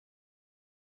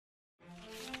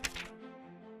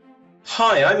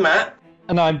Hi, I'm Matt.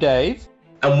 And I'm Dave.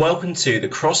 And welcome to the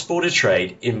Cross-Border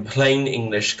Trade in Plain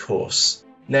English course.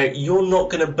 Now, you're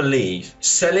not going to believe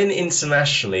selling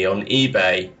internationally on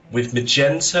eBay with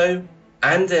Magento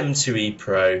and M2E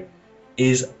Pro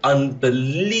is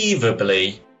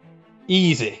unbelievably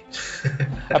easy.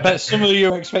 I bet some of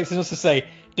you are expecting us to say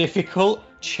difficult,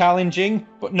 challenging,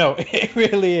 but no, it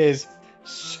really is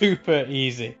super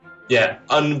easy. Yeah,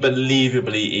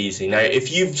 unbelievably easy. Now,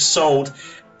 if you've sold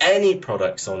any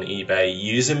products on eBay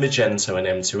using Magento and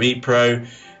M2E Pro,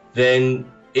 then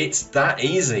it's that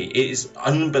easy. It is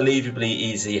unbelievably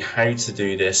easy how to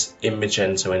do this in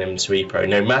Magento and M2E Pro.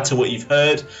 No matter what you've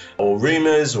heard or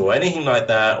rumors or anything like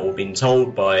that or been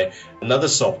told by another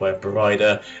software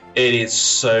provider, it is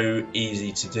so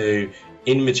easy to do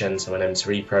in Magento and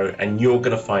M2E Pro, and you're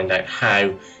going to find out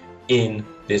how in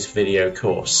this video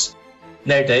course.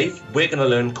 Now, Dave, we're going to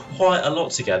learn quite a lot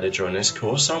together during this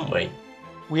course, aren't we?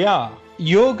 We are.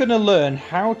 You're going to learn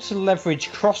how to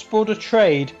leverage cross-border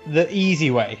trade the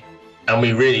easy way. And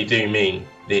we really do mean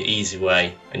the easy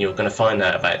way, and you're going to find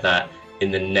out about that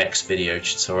in the next video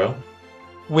tutorial.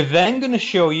 We're then going to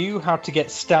show you how to get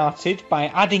started by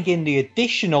adding in the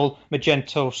additional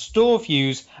Magento store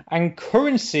views and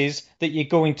currencies that you're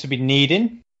going to be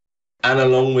needing. And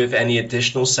along with any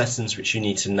additional settings which you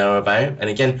need to know about. And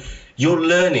again, you're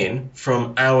learning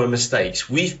from our mistakes.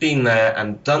 We've been there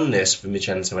and done this with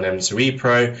Magento and M2E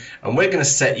Pro, and we're going to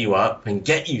set you up and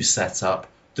get you set up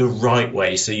the right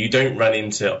way so you don't run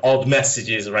into odd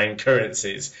messages around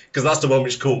currencies, because that's the one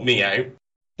which caught me out.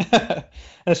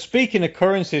 And speaking of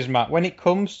currencies, Matt, when it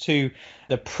comes to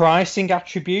the pricing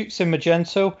attributes in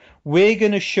Magento, we're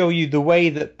going to show you the way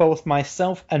that both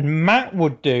myself and Matt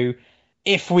would do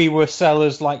if we were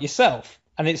sellers like yourself.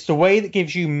 And it's the way that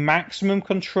gives you maximum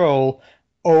control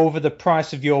over the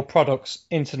price of your products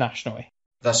internationally.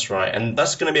 That's right, and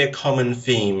that's going to be a common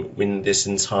theme in this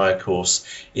entire course,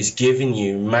 is giving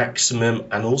you maximum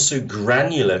and also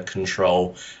granular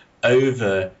control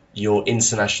over your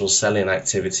international selling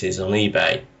activities on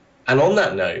eBay. And on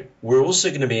that note, we're also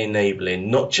going to be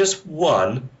enabling not just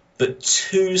one, but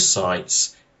two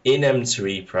sites in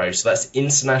M2E Pro. So that's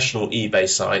international eBay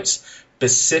sites,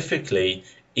 specifically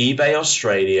eBay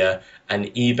Australia and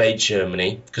eBay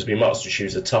Germany, because we might as well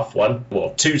choose a tough one, well,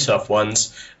 two tough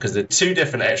ones, because there are two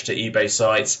different extra eBay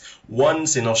sites.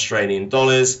 One's in Australian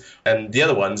dollars and the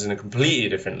other one's in a completely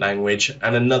different language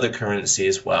and another currency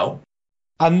as well.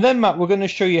 And then, Matt, we're going to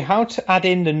show you how to add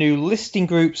in the new listing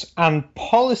groups and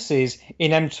policies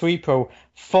in M2E Pro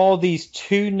for these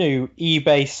two new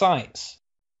eBay sites.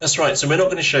 That's right. So we're not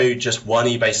going to show you just one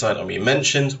eBay site like we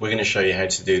mentioned. We're going to show you how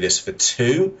to do this for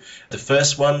two. The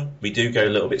first one, we do go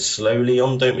a little bit slowly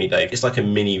on, don't we, Dave? It's like a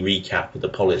mini recap of the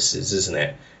policies, isn't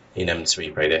it, in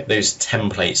M2E Pro? Those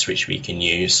templates which we can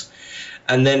use.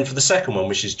 And then for the second one,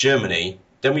 which is Germany,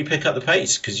 then we pick up the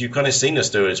pace, because you've kind of seen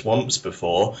us do it once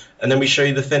before, and then we show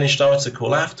you the finished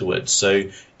article afterwards, so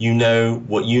you know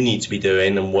what you need to be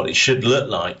doing and what it should look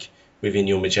like within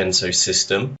your Magento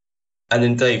system. And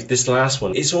then, Dave, this last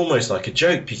one, it's almost like a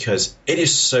joke because it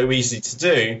is so easy to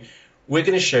do. We're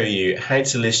going to show you how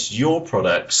to list your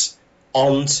products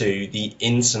onto the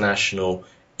international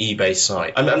eBay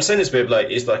site. I'm saying this a bit like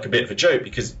it's like a bit of a joke,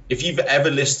 because if you've ever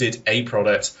listed a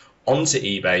product onto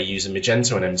eBay using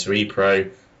Magento and M2E Pro,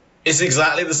 it's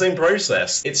exactly the same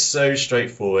process. It's so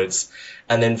straightforward.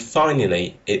 And then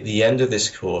finally, at the end of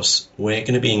this course, we're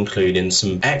going to be including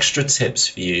some extra tips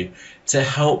for you to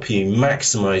help you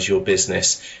maximize your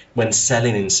business when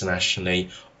selling internationally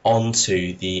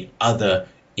onto the other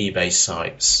eBay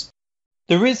sites.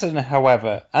 There isn't,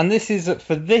 however, and this is that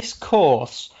for this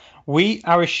course, we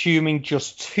are assuming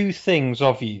just two things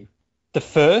of you. The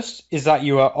first is that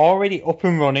you are already up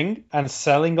and running and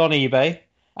selling on eBay.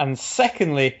 And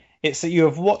secondly, it's that you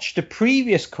have watched the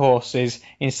previous courses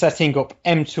in setting up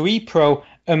M2E Pro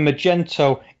and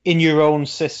Magento in your own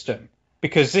system,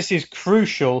 because this is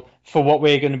crucial for what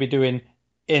we're going to be doing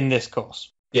in this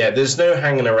course. Yeah, there's no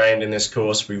hanging around in this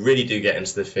course. We really do get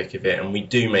into the thick of it, and we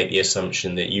do make the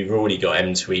assumption that you've already got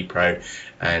M2E Pro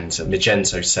and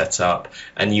Magento set up,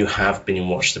 and you have been and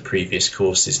watched the previous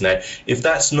courses. Now, if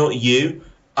that's not you,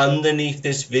 underneath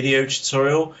this video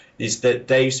tutorial is that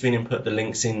Dave's been and put the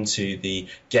links into the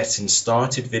getting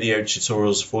started video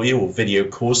tutorials for you, or video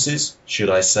courses, should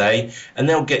I say, and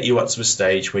they'll get you up to a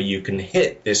stage where you can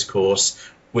hit this course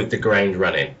with the ground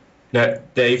running. Now,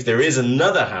 Dave, there is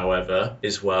another, however,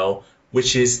 as well,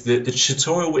 which is the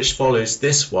tutorial which follows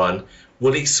this one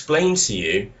will explain to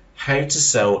you how to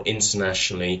sell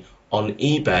internationally on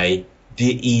eBay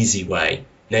the easy way.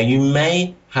 Now you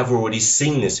may have already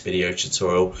seen this video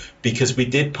tutorial because we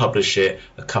did publish it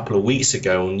a couple of weeks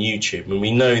ago on YouTube, and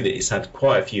we know that it's had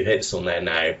quite a few hits on there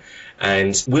now,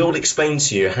 and we'll explain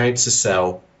to you how to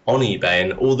sell on eBay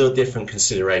and all the different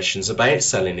considerations about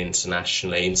selling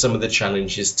internationally and some of the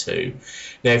challenges too.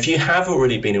 Now, if you have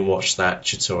already been and watched that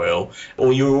tutorial,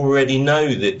 or you already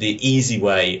know that the easy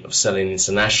way of selling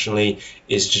internationally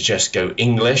is to just go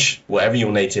English, whatever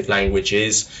your native language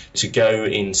is, to go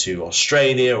into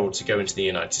Australia or to go into the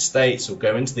United States or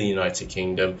go into the United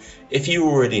Kingdom, if you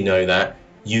already know that,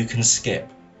 you can skip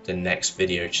the next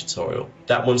video tutorial.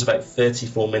 That one's about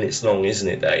 34 minutes long, isn't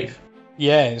it, Dave?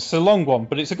 Yeah, it's a long one,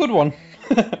 but it's a good one.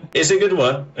 It's a good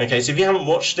one. Okay, so if you haven't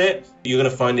watched it, you're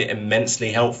going to find it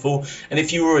immensely helpful. And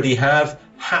if you already have,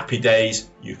 happy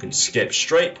days, you can skip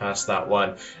straight past that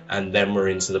one. And then we're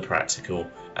into the practical.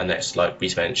 And that's, like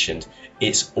we mentioned,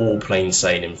 it's all plain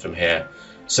sailing from here.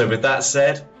 So with that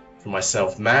said, from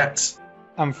myself, Matt.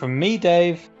 And from me,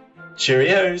 Dave.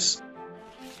 Cheerios.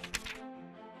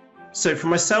 So for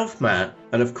myself, Matt,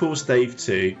 and of course Dave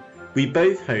too, we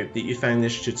both hope that you found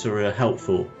this tutorial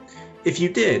helpful. If you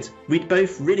did, we'd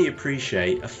both really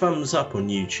appreciate a thumbs up on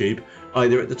YouTube,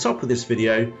 either at the top of this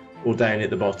video or down at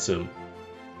the bottom.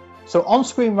 So on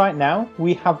screen right now,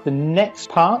 we have the next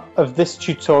part of this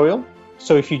tutorial.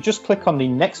 So if you just click on the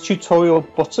next tutorial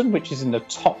button, which is in the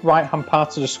top right hand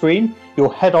part of the screen, you'll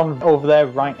head on over there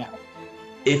right now.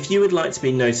 If you would like to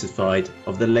be notified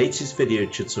of the latest video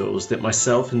tutorials that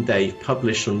myself and Dave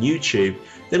publish on YouTube,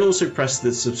 then also press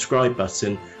the subscribe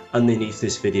button underneath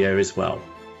this video as well.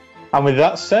 And with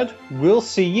that said, we'll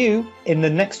see you in the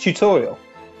next tutorial.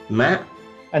 Matt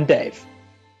and Dave.